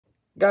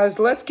Guys,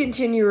 let's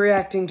continue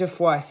reacting to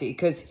fwicy,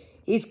 because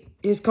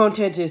his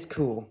content is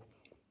cool.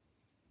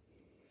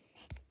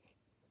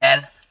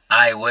 And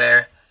I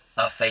wear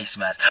a face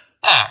mask.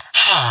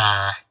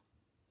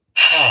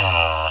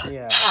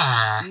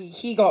 Yeah,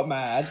 he got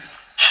mad.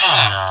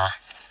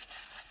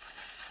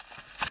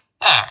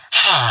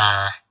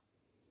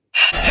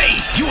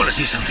 Hey, you want to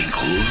see something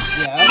cool?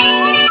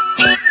 Yeah.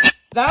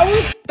 That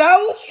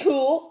was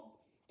cool.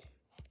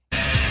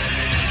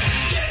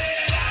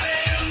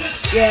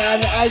 Yeah,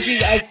 and I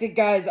think,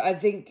 guys, I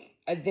think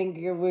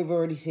we've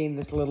already seen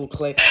this little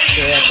clip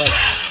here, but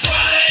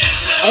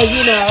as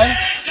you know,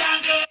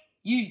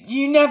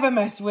 you never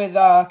mess with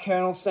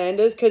Colonel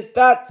Sanders, because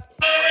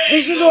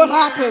this is what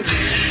happens.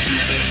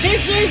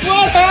 This is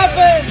what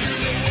happens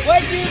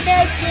when you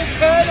mess with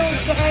Colonel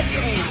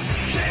Sanders.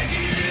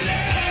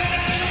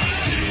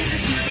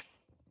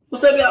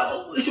 What's up,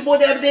 y'all? It's your boy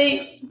Dabby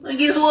D. And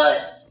guess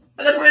what?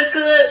 I got the fresh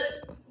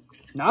cut.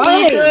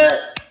 Nice.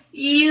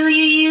 You.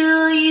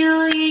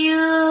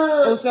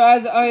 Also,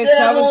 as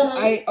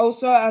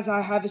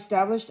I have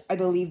established, I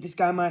believe this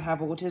guy might have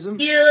autism,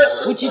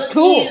 which is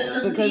cool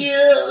because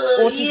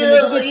autism is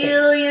a good thing.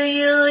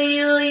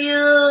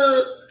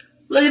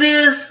 Look at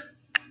this.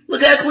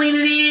 Look how clean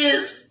it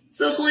is.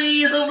 So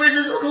clean, so fresh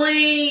and so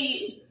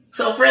clean.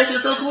 So fresh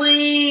and so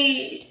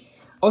clean.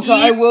 Also,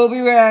 I will be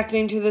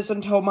reacting to this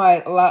until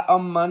my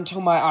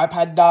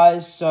iPad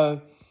dies.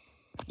 So,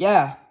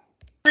 yeah,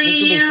 this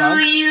will be fun.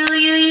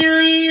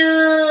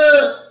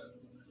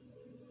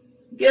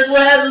 Guess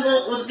what happened?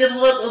 Guess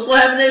what's going to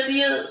happen next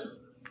year?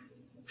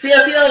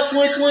 CLCL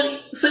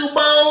 2020 Super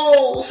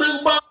Bowl.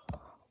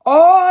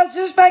 Oh, it's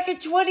just back in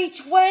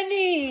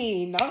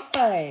 2020.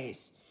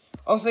 Nice.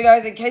 Also,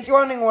 guys, in case you're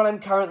wondering what I'm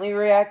currently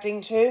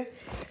reacting to,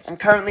 I'm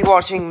currently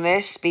watching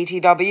this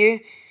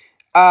BTW.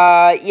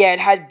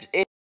 Yeah,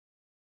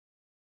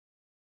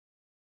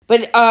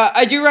 but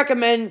I do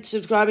recommend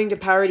subscribing to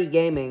Parody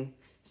Gaming.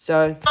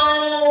 So.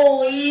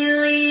 Oh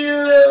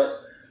yeah.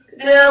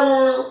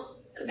 Yeah,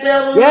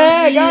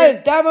 guys,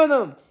 dab on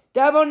them.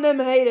 Dab on them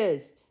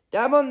haters.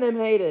 Dab on them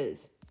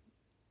haters.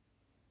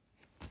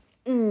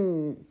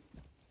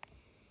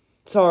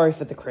 Sorry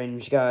for the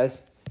cringe,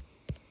 guys.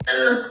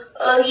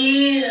 Oh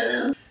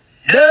yeah.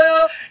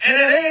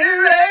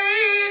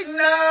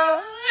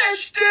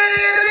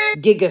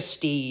 Giga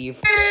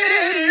Steve.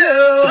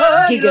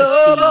 It's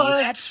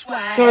Giga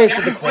Steve. Sorry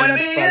for the cringe, by the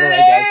way,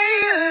 guys.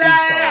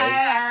 I'm sorry.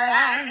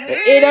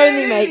 It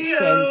only makes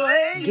sense.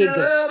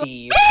 Giga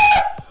Steve.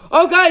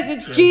 Oh, guys,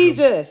 it's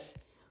Jesus.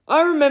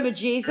 I remember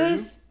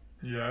Jesus.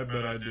 Yeah, I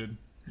bet I did.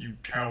 You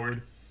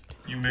coward.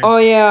 Oh,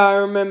 yeah, I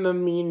remember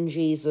mean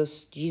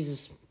Jesus.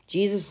 Jesus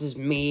is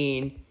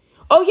mean.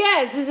 Oh,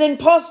 yes, this is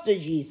imposter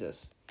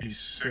Jesus. He's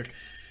sick.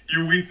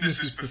 Your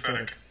weakness is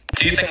pathetic.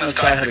 Do you think this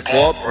guy had a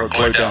glow up or a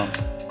glow down?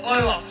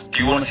 Glow up.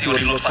 Do you want to see what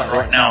he looks like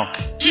right now?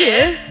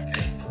 Yeah.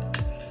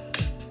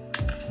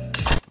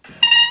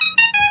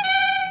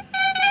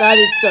 That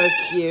is so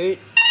cute.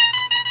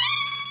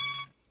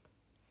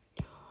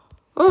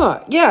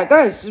 Oh, yeah,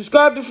 guys,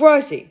 subscribe to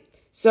fwicy.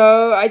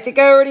 So, I think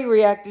I already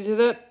reacted to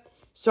that.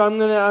 So, I'm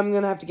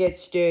gonna have to get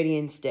sturdy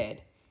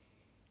instead.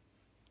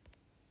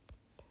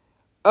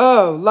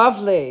 Oh,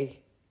 lovely.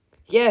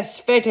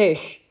 Yes,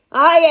 fetish.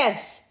 Ah,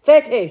 yes,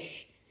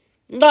 fetish.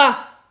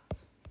 Ah.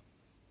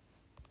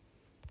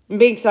 I'm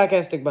being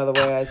sarcastic, by the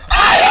way, guys.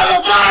 I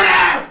am a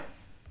burner!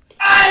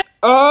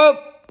 Oh,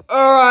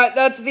 alright,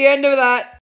 that's the end of that.